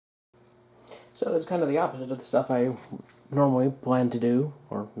So it's kind of the opposite of the stuff I normally plan to do,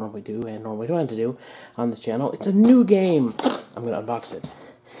 or normally do, and normally plan to do on this channel. It's a new game. I'm going to unbox it.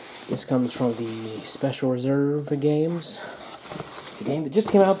 This comes from the Special Reserve Games. It's a game that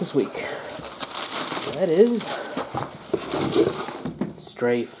just came out this week. That is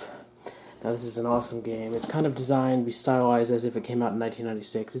STRAFE. Now this is an awesome game. It's kind of designed to be stylized as if it came out in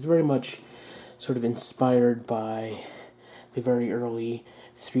 1996. It's very much sort of inspired by the very early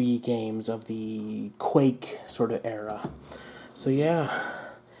 3D games of the Quake sort of era. So yeah,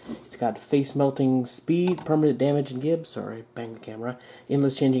 it's got face melting speed, permanent damage and gibs, sorry, banged the camera,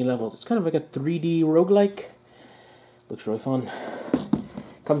 endless changing levels. It's kind of like a 3D roguelike. Looks really fun.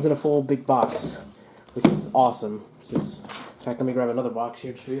 Comes in a full big box, which is awesome. In fact, let me grab another box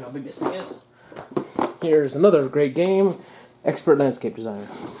here to show you how big this thing is. Here's another great game, Expert Landscape Designer.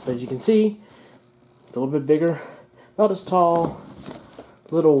 So as you can see, it's a little bit bigger, about as tall,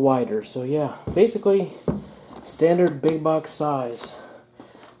 a little wider. So yeah, basically standard big box size.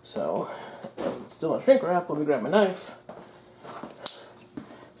 So, as it's still in shrink wrap, let me grab my knife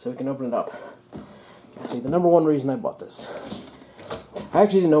so we can open it up. See, the number one reason I bought this. I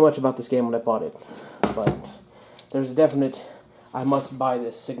actually didn't know much about this game when I bought it, but there's a definite I must buy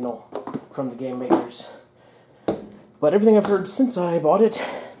this signal from the game makers. But everything I've heard since I bought it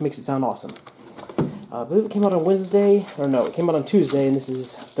makes it sound awesome. I believe it came out on Wednesday, or no, it came out on Tuesday, and this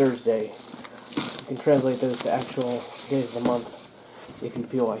is Thursday. You can translate those to actual days of the month if you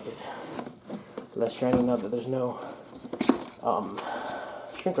feel like it. Less shiny now that there's no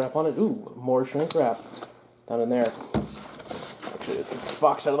shrink wrap on it. Ooh, more shrink wrap down in there. Actually, let's get this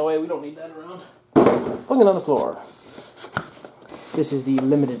box out of the way. We don't need that around. Flinging on the floor. This is the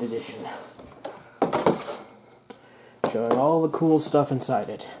limited edition, showing all the cool stuff inside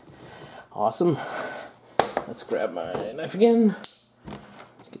it. Awesome. Let's grab my knife again.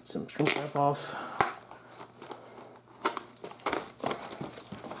 Let's get some shrink wrap off.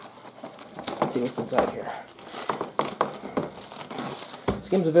 Let's see what's inside here. This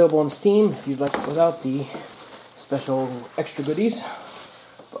game's available on Steam if you'd like it without the special extra goodies.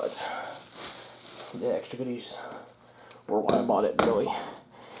 But the extra goodies were why I bought it, really.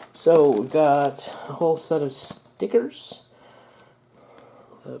 So we've got a whole set of stickers.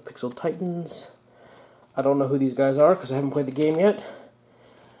 Pixel Titans. I don't know who these guys are because I haven't played the game yet.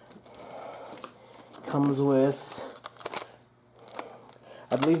 Comes with,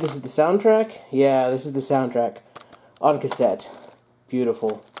 I believe this is the soundtrack. Yeah, this is the soundtrack on cassette.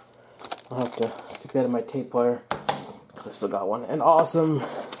 Beautiful. I'll have to stick that in my tape player because I still got one. And awesome,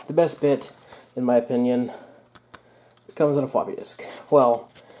 the best bit, in my opinion, it comes on a floppy disk.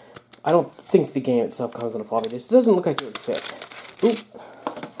 Well, I don't think the game itself comes on a floppy disk. It doesn't look like it would fit. Oop.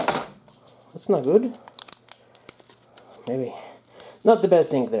 That's not good. Maybe. Not the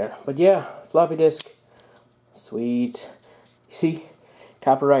best ink there. But yeah, floppy disk. Sweet. You see?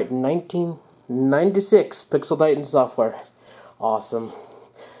 Copyright 1996 Pixel Titan software. Awesome.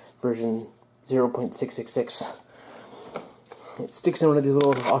 Version 0.666. It sticks in one of these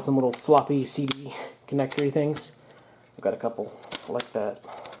little awesome little floppy CD connectory things. I've got a couple like that.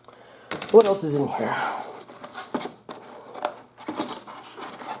 So what else is in here?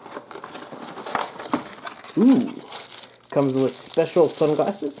 Ooh, comes with special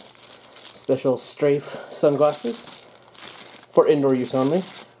sunglasses, special STRAFE sunglasses, for indoor use only.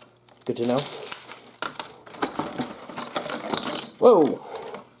 Good to know. Whoa!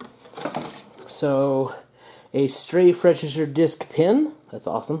 So, a STRAFE registered disc pin, that's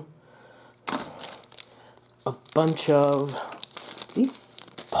awesome. A bunch of these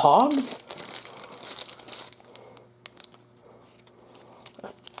pogs?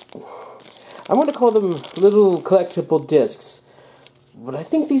 I want to call them little collectible discs, but I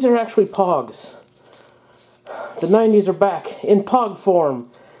think these are actually pogs. The 90s are back in pog form.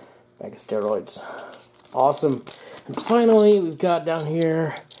 Bag of steroids. Awesome. And finally, we've got down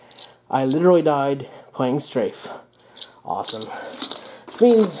here, I literally died playing STRAFE. Awesome. Which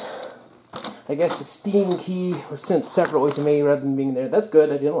means, I guess the Steam key was sent separately to me rather than being there. That's good.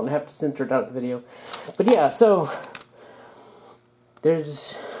 I didn't have to censor it out of the video. But yeah, so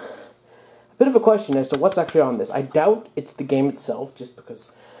there's bit of a question as to what's actually on this. I doubt it's the game itself, just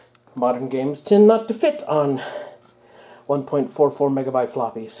because modern games tend not to fit on 1.44 megabyte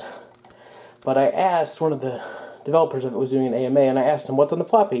floppies. But I asked one of the developers of it was doing an AMA, and I asked him what's on the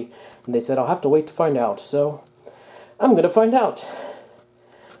floppy, and they said I'll have to wait to find out. So I'm gonna find out.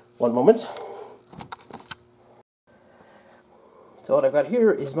 One moment. So what I've got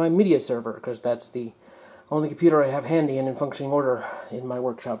here is my media server, because that's the only computer I have handy and in functioning order in my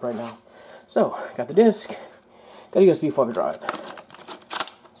workshop right now. So, got the disc, got a USB floppy drive.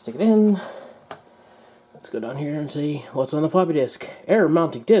 Stick it in, go down here and see what's on the floppy disk. Error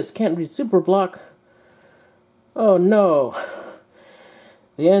mounting disk. Can't read super block. Oh no.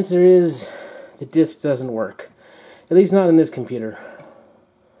 The answer is the disk doesn't work. At least not in this computer.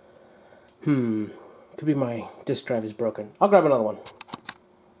 Could be my disk drive is broken. I'll grab another one.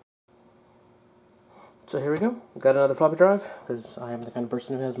 So here we go. We've got another floppy drive, because I am the kind of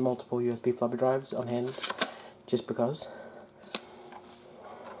person who has multiple USB floppy drives on hand, just because.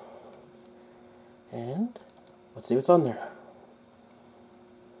 And let's see what's on there.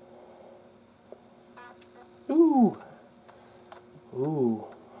 Ooh!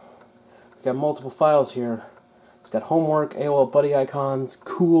 We've got multiple files here. It's got homework, AOL buddy icons,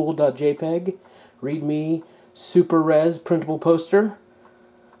 cool.jpg, readme, super res printable poster,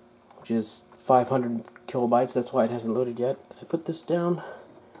 which is 500 kilobytes. That's why it hasn't loaded yet. Did I put this down?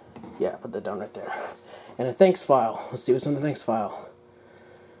 Yeah, I put that down right there. And a thanks file. Let's see what's in the thanks file.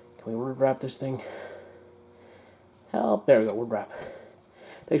 Can we word wrap this thing? Help. There we go, word wrap.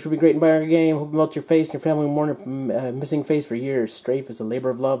 Thanks for being great and buying our game. Hope you melt your face and your family mourn a missing face for years. Strafe is a labor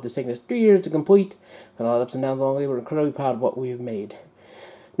of love that's taken us 3 years to complete. With all the ups and downs along the way, we're incredibly proud of what we've made.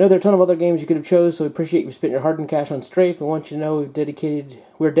 Know there are a ton of other games you could have chose, so we appreciate you spending your hard-earned cash on Strafe. We want you to know we're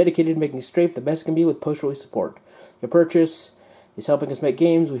dedicated to making Strafe the best it can be with post-release support. Your purchase is helping us make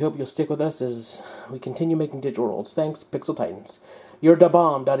games. We hope you'll stick with us as we continue making digital worlds. Thanks, Pixel Titans. You're da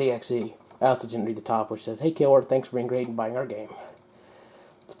bomb.exe. I also didn't read the top, which says, "Hey Killer, thanks for being great and buying our game."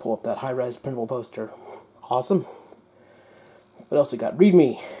 Let's pull up that high-res printable poster. Awesome. What else we got?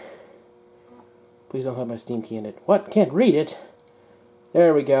 Readme. Please don't have my Steam key in it. What? Can't read it?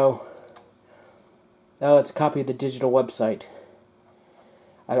 There we go. Oh, it's a copy of the digital website.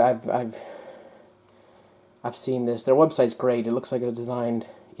 I've seen this. Their website's great. It looks like it was designed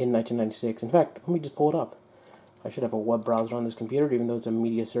in 1996. In fact, let me just pull it up. I should have a web browser on this computer, even though it's a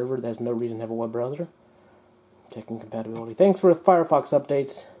media server. That has no reason to have a web browser. Checking compatibility. Thanks for the Firefox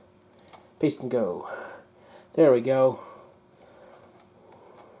updates. Paste and go. There we go.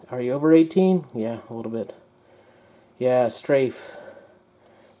 Are you over 18? Yeah, a little bit. Yeah, Strafe.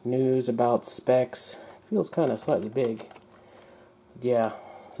 News about specs. Feels kind of slightly big. Yeah,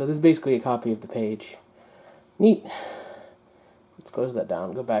 so this is basically a copy of the page. Neat. Let's close that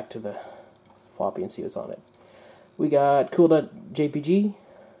down. Go back to the floppy and see what's on it. We got cool.jpg. I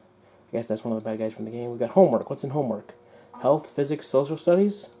guess that's one of the bad guys from the game. We got homework. What's in homework? Health, physics, social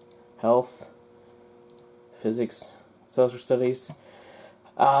studies. Health, physics, social studies.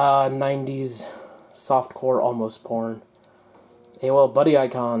 90s softcore almost porn. AOL buddy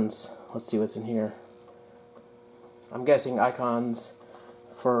icons. Let's see what's in here. I'm guessing icons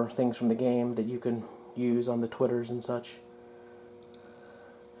for things from the game that you can use on the Twitters and such.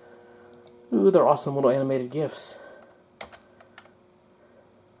 Ooh, they're awesome little animated GIFs.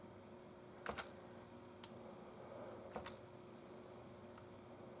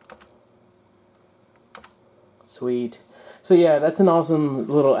 Sweet. So yeah, that's an awesome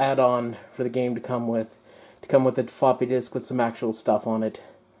little add-on for the game to come with. To come with a floppy disk with some actual stuff on it.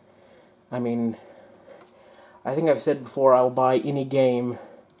 I mean, I think I've said before, I will buy any game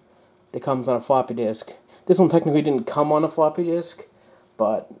that comes on a floppy disk. This one technically didn't come on a floppy disk,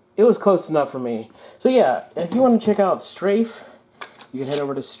 but it was close enough for me. So yeah, if you want to check out Strafe, you can head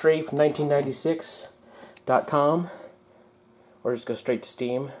over to strafe1996.com, or just go straight to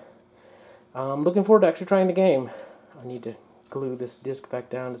Steam. I'm looking forward to actually trying the game. I need to glue this disc back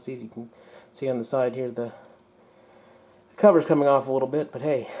down to see if you can see on the side here the cover's coming off a little bit, but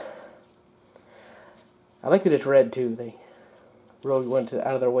hey. I like that it's red too. They really went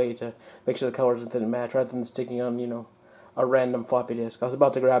out of their way to make sure the colors didn't match rather than sticking on, you know, a random floppy disk. I was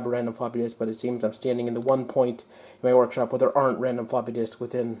about to grab a random floppy disk, but it seems I'm standing in the one point in my workshop where there aren't random floppy disks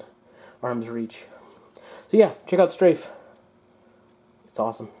within arm's reach. So yeah, check out Strafe. It's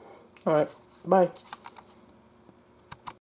awesome. Alright, bye.